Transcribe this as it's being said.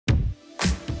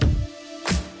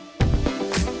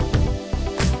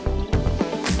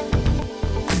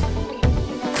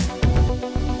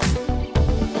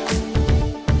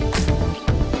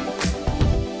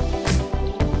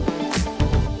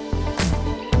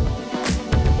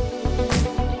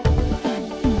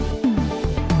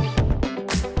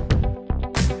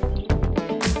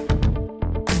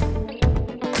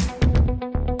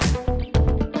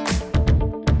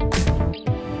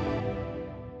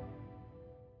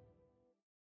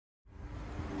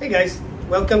Hey guys,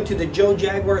 welcome to the Joe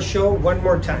Jaguar Show one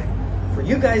more time. For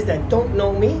you guys that don't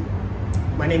know me,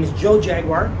 my name is Joe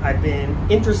Jaguar. I've been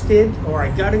interested, or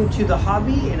I got into the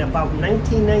hobby in about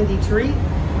 1993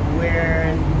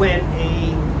 when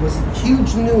was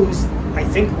huge news, I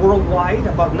think worldwide,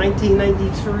 about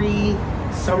 1993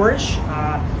 summerish,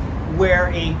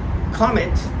 where a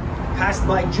comet passed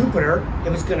by Jupiter. It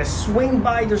was going to swing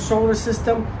by the solar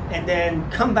system and then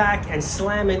come back and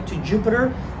slam into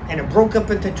Jupiter, and it broke up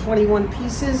into 21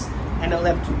 pieces and it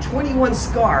left 21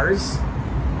 scars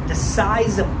the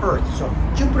size of Earth. So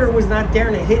if Jupiter was not there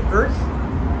and it hit Earth,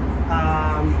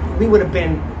 we would have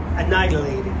been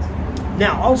annihilated.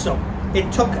 Now also,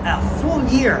 it took a full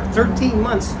year, 13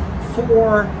 months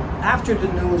after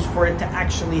the news for it to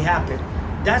actually happen.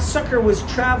 That sucker was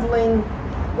traveling,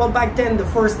 well, back then the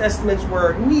first estimates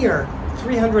were near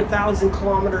 300,000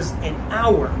 kilometers an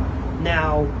hour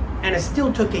now, and it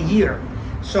still took a year.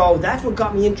 So that's what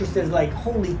got me interested, like,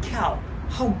 holy cow,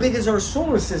 how big is our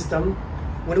solar system?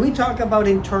 When we talk about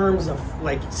in terms of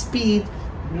like speed,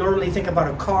 normally think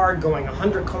about a car going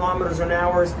 100 kilometers an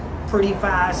hour, pretty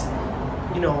fast.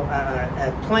 You know,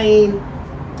 a plane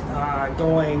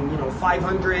going,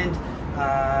 500,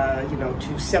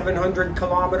 to 700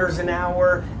 kilometers an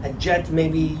hour. A jet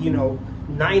maybe,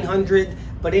 900.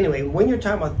 But anyway, when you're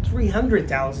talking about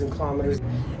 300,000 kilometers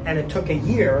and it took a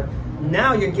year,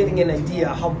 now you're getting an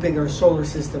idea how big our solar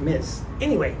system is.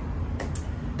 Anyway,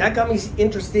 that got me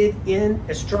interested in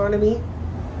astronomy,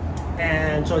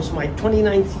 and so it's my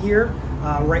 29th year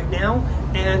right now,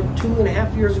 and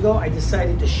 2.5 years ago I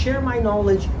decided to share my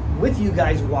knowledge with you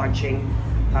guys watching.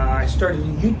 I started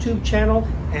a YouTube channel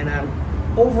and I'm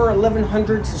over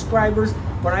 1,100 subscribers,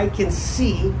 but I can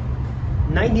see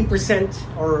 90%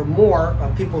 or more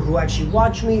of people who actually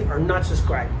watch me are not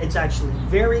subscribed. It's actually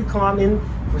very common.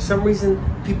 For some reason,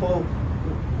 people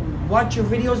watch your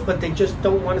videos, but they just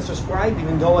don't want to subscribe,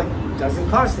 even though it doesn't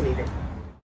cost anything.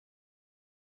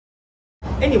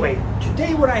 Anyway,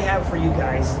 today what I have for you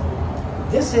guys,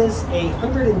 this is a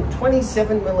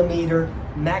 127 millimeter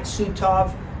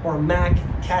Maksutov or Mac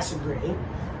Cassegrain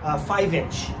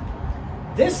 5-inch.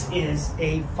 This is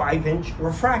a 5-inch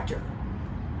refractor.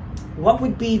 What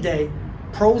would be the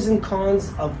pros and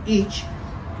cons of each?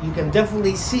 You can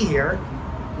definitely see here.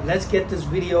 Let's get this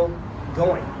video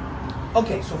going.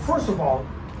 Okay, so first of all,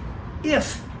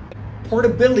 if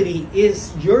portability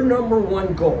is your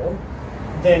 #1 goal,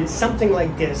 then something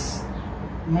like this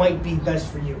might be best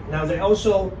for you. Now, they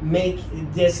also make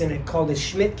this, and it's called a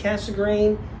Schmidt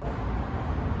Cassegrain.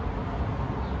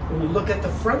 When you look at the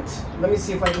front, let me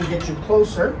see if I can get you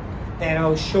closer, and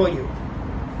I'll show you.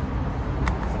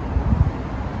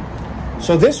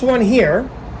 So this one here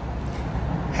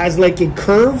has like a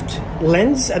curved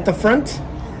lens at the front,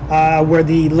 where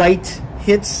the light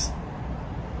hits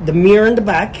the mirror in the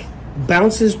back,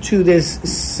 bounces to this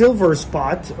silver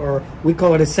spot, or we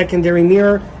call it a secondary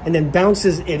mirror, and then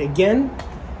bounces it again,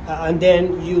 and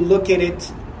then you look at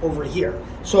it over here.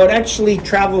 So it actually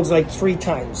travels like 3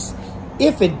 times.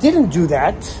 If it didn't do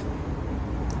that,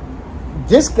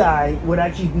 this guy would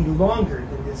actually be longer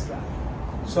than this guy.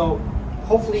 So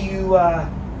hopefully you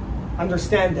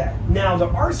understand that. Now, there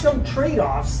are some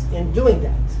trade-offs in doing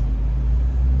that.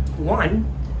 One,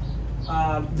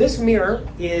 this mirror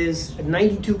is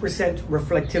 92%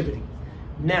 reflectivity.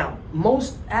 Now,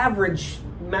 most average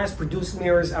mass-produced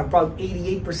mirrors are about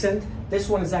 88%. This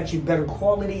one is actually better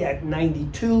quality at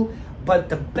 92%, but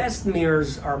the best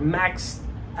mirrors are maxed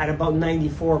at about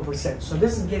 94%. So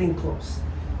this is getting close.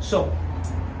 So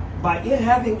by it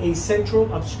having a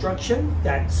central obstruction,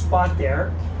 that spot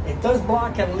there, it does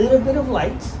block a little bit of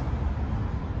light,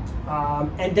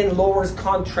 and then lowers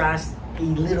contrast a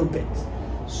little bit.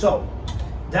 So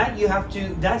that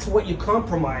that's what you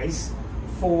compromise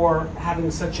for having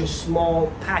such a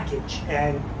small package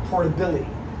and portability.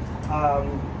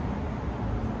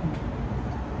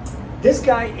 This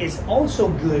guy is also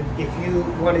good if you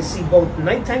want to see both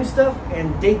nighttime stuff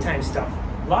and daytime stuff.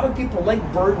 A lot of people like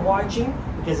bird watching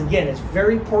because, again, it's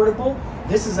very portable.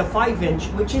 This is a 5-inch,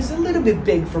 which is a little bit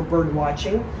big for bird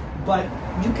watching, but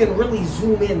you can really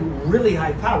zoom in really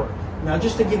high power. Now,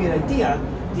 just to give you an idea,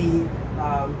 the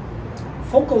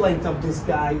focal length of this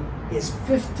guy is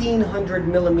 1,500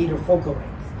 millimeter focal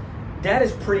length. That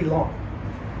is pretty long.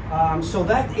 So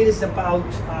that is about,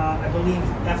 I believe,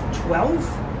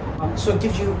 f12. So it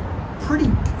gives you pretty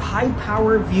high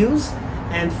power views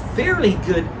and fairly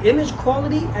good image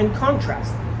quality and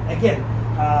contrast. Again,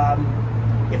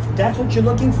 if that's what you're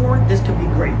looking for, this could be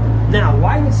great. Now,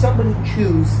 why would somebody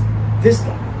choose this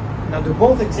guy? Now, they're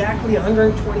both exactly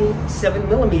 127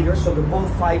 millimeters, so they're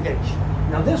both 5-inch.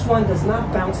 Now this one does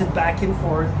not bounce it back and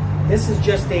forth. This is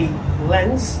just a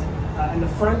lens in the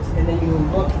front, and then you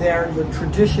look there, your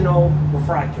traditional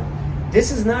refractor.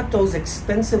 This is not those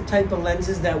expensive type of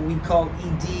lenses that we call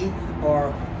ED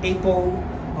or APO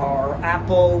or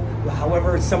APO,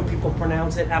 however some people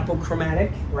pronounce it,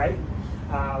 apochromatic, right?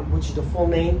 Which is the full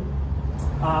name.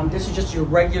 This is just your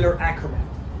regular achromat.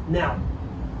 Now,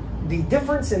 the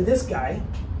difference in this guy,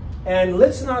 and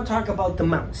let's not talk about the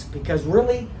mounts, because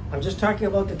really, I'm just talking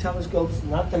about the telescopes,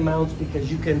 not the mounts,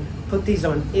 because you can put these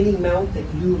on any mount that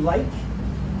you like.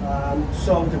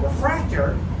 So the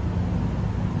refractor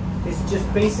is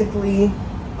just basically,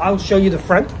 I'll show you the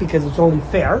front because it's only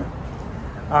fair.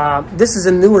 This is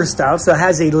a newer style, so it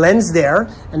has a lens there,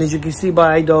 and as you can see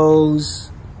by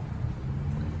those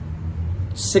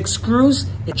 6 screws,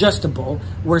 adjustable,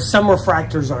 where some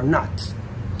refractors are not.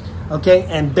 Okay,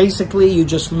 and basically you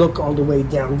just look all the way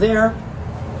down there.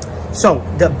 So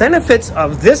the benefits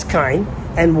of this kind,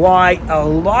 and why a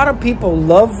lot of people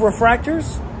love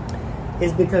refractors,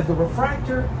 is because the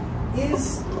refractor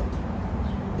is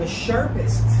the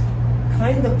sharpest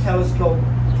kind of telescope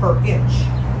per inch.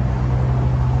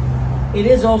 It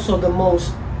is also the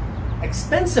most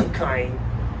expensive kind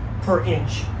per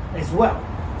inch as well.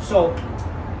 So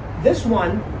this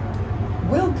one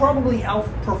will probably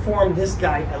outperform this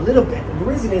guy a little bit. And the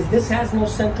reason is this has no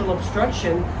central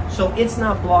obstruction, so it's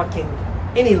not blocking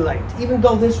any light. Even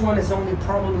though this one is only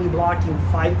probably blocking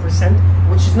 5%,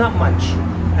 which is not much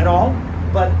at all,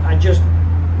 but I just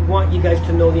want you guys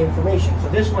to know the information. So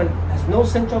this one has no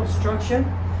central obstruction,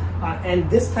 and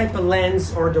this type of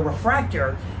lens, or the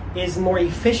refractor, is more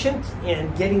efficient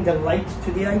in getting the light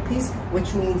to the eyepiece,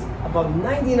 which means about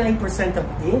 99% of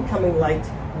the incoming light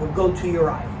will go to your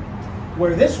eye.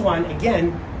 Where this one,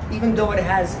 again, even though it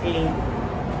has a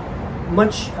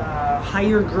much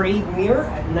higher grade mirror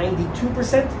at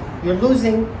 92%, you're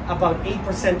losing about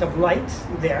 8% of light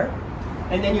there,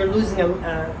 and then you're losing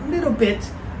a little bit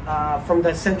from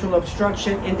the central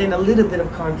obstruction, and then a little bit of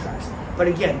contrast. But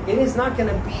again, it is not going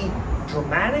to be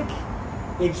dramatic,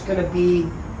 it's going to be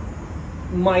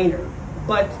minor,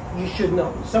 but you should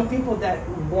know. Some people that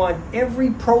want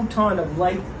every proton of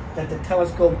light that the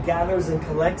telescope gathers and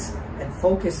collects and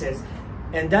focuses,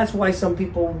 and that's why some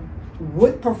people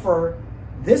would prefer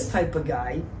this type of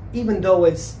guy, even though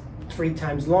it's 3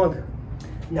 times longer.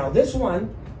 Now this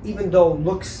one, even though it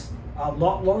looks a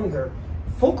lot longer,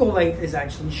 focal length is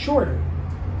actually shorter.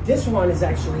 This one is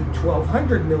actually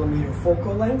 1200 millimeter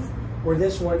focal length, where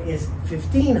this one is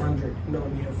 1500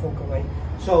 millimeter focal length.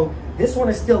 So this one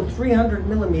is still 300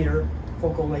 millimeter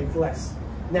focal length less.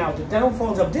 Now the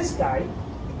downfalls of this guy,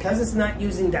 because it's not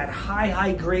using that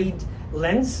high grade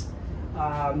lens,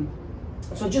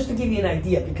 so just to give you an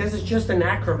idea, because it's just an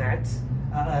achromat,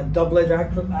 double-edged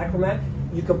achromat,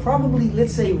 you could probably,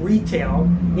 let's say retail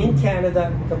in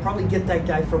Canada, you could probably get that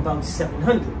guy for about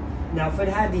 700. Now if it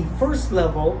had the first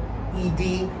level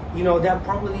ED, you know, that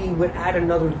probably would add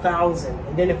another 1,000.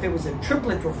 And then if it was a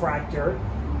triplet refractor,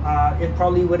 it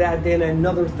probably would add then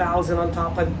another 1,000 on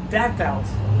top of that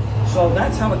 1,000. So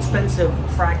that's how expensive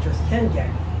refractors can get.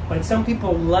 But some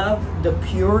people love the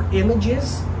pure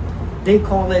images. They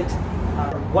call it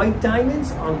white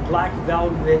diamonds on black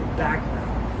velvet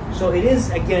background. So it is,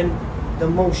 again, the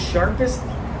most sharpest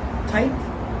type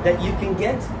that you can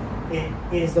get. It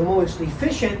is the most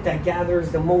efficient, that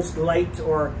gathers the most light,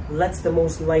 or lets the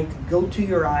most light go to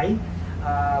your eye.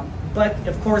 But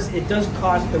of course it does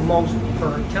cost the most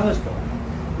per telescope.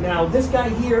 Now this guy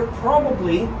here,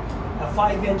 probably a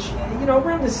 5-inch, you know,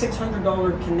 around the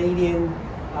 $600 Canadian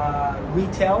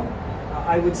retail,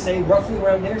 I would say roughly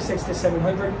around there, 600 to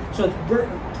 700. So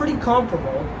it's pretty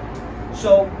comparable.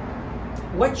 So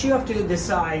what you have to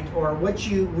decide, or what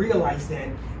you realize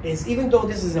then, is even though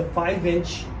this is a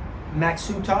 5-inch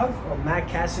Maksutov or Mac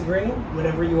Cassegrain,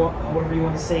 whatever you want, however you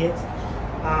want to say it,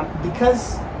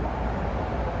 because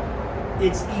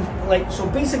it's like, so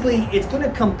basically it's going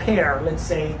to compare, let's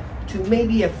say, to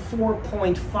maybe a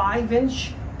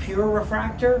 4.5-inch pure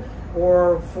refractor,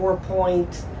 or 4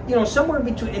 point, you know, somewhere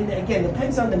between, and again,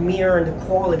 depends on the mirror and the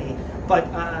quality, but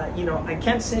you know, I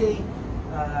can't say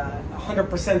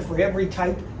 100% for every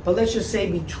type, but let's just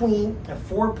say between a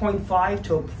 4.5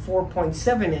 to a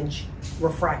 4.7 inch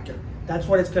refractor. That's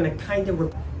what it's going to kind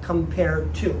of compare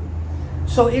to.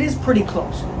 So it is pretty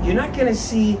close. You're not going to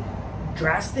see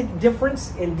drastic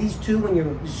difference in these two when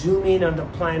you zoom in on the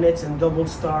planets and double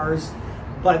stars,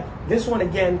 but this one,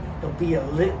 again, it'll be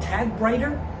a tad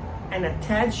brighter and a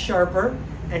tad sharper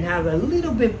and have a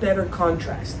little bit better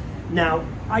contrast. Now,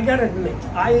 I gotta admit,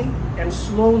 I am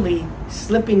slowly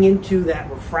slipping into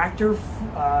that refractor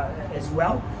as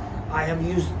well. I have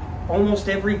used almost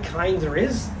every kind there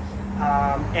is.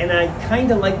 And I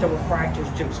kind of like the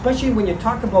refractors too, especially when you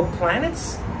talk about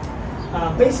planets.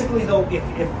 Basically though,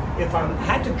 if I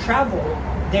had to travel,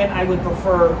 then I would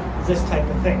prefer this type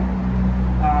of thing.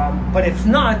 But if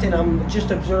not, and I'm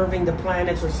just observing the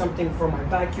planets or something from my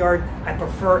backyard, I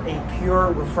prefer a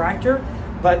pure refractor.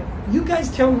 But you guys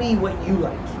tell me what you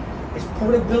like. Is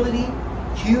portability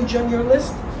huge on your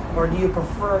list? Or do you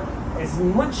prefer as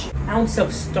much ounce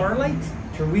of starlight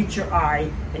to reach your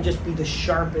eye and just be the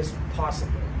sharpest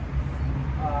possible?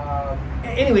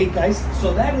 Anyway, guys,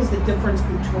 so that is the difference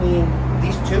between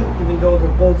these two, even though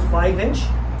they're both 5-inch.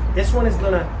 This one is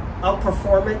going to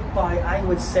outperform it by, I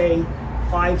would say,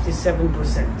 5 to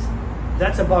 7%.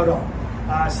 That's about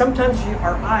all. Sometimes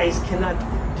our eyes cannot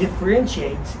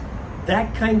differentiate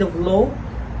that kind of low,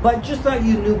 but just thought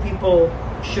you knew people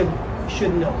should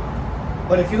know.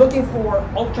 But if you're looking for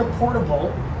ultra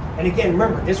portable, and again,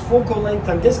 remember, this focal length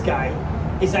on this guy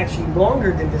is actually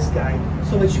longer than this guy,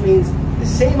 so which means the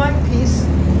same eyepiece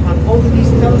on both of these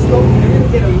telescopes, you're going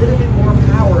to get a little bit more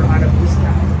power out of this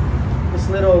guy, this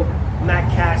little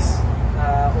Macas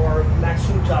or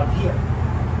Maksutov here.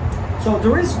 So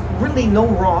there is really no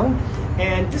wrong,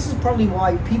 and this is probably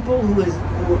why people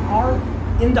who are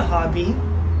in the hobby,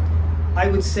 I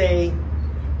would say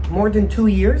more than 2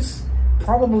 years,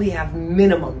 probably have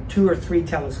minimum 2 or 3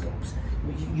 telescopes.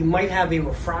 You might have a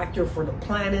refractor for the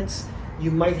planets,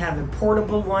 you might have a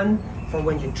portable one for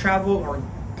when you travel or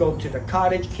go to the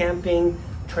cottage, camping,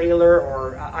 trailer,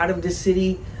 or out of the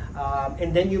city.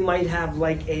 And then you might have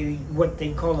like what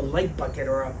they call a light bucket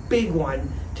or a big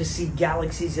one to see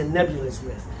galaxies and nebulas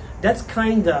with. That's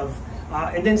kind of,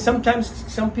 and then sometimes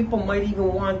some people might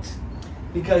even want,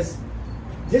 because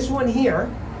this one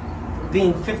here,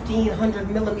 being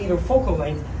 1500 millimeter focal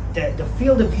length, the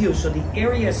field of view, so the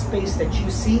area of space that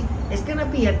you see is going to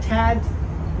be a tad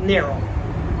narrow.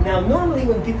 Now, normally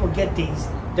when people get these,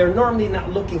 they're normally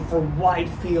not looking for wide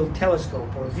field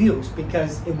telescope or views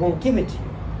because it won't give it to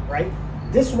you, right?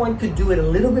 This one could do it a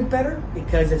little bit better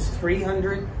because it's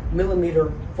 300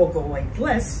 millimeter focal length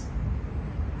less.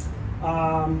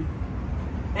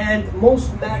 And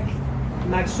most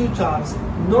Maksutovs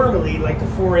normally, like the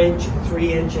 4-inch,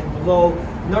 3-inch and below,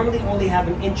 normally only have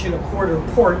 1.25 inch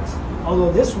port,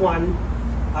 although this one,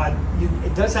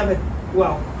 it does have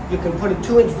well, you can put a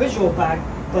 2-inch visual back,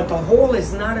 but the hole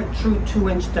is not a true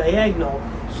 2-inch diagonal,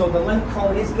 so the length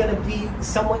cone is going to be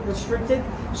somewhat restricted,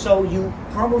 so you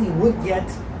probably would get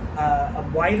a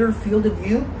wider field of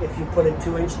view if you put a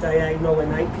 2-inch diagonal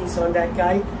and eyepiece on that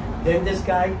guy than this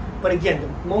guy. But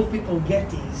again, most people get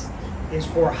these is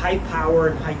for high power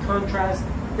and high contrast.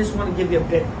 This one will give you a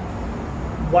bit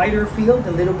wider field,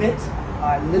 a little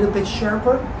bit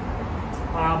sharper.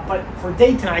 But for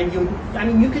daytime,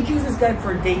 you could use this guy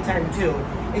for daytime too.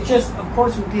 It just, of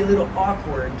course, would be a little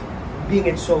awkward being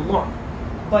it so long,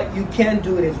 but you can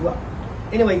do it as well.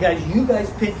 Anyway, guys, you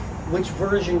guys pick which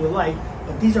version you like,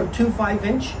 but these are 2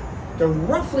 5-inch. They're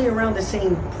roughly around the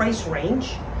same price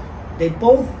range. They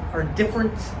both are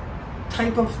different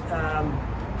type of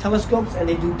telescopes, and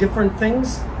they do different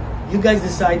things. You guys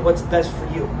decide what's best for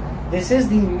you. This is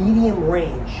the medium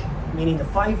range, meaning the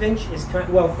 5-inch is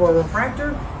well, for a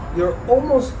refractor, you're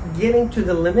almost getting to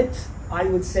the limit. I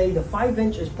would say the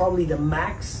 5-inch is probably the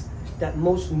max that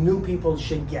most new people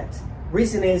should get.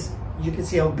 Reason is, you can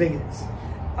see how big it is.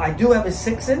 I do have a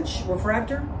 6-inch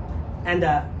refractor and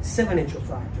a 7-inch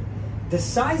refractor. The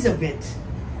size of it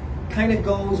kind of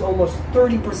goes almost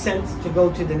 30% to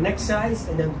go to the next size,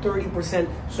 and then 30%.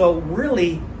 So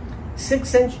really,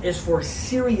 6-inch is for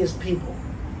serious people.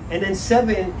 And then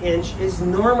 7-inch is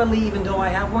normally, even though I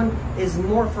have one, is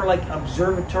more for like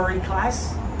observatory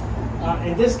class.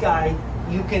 And this guy,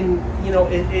 you can,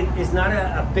 it is not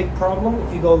a big problem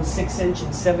if you go 6-inch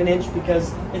and 7-inch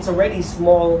because it's already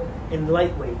small and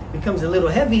lightweight. It becomes a little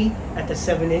heavy at the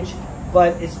 7-inch,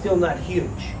 but it's still not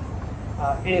huge.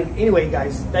 Anyway,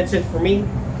 guys, that's it for me.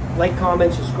 Like,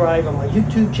 comment, subscribe on my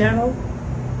YouTube channel.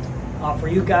 For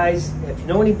you guys, if you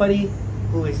know anybody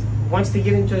who wants to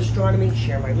get into astronomy,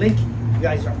 share my link. You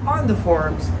guys are on the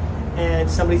forums, and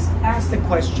somebody's asked a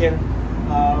question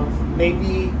of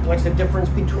maybe what's the difference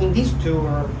between these two,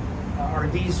 or are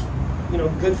these,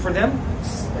 good for them?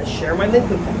 Share my link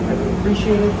with them. I would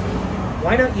appreciate it.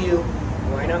 Why not you?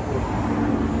 Why not me?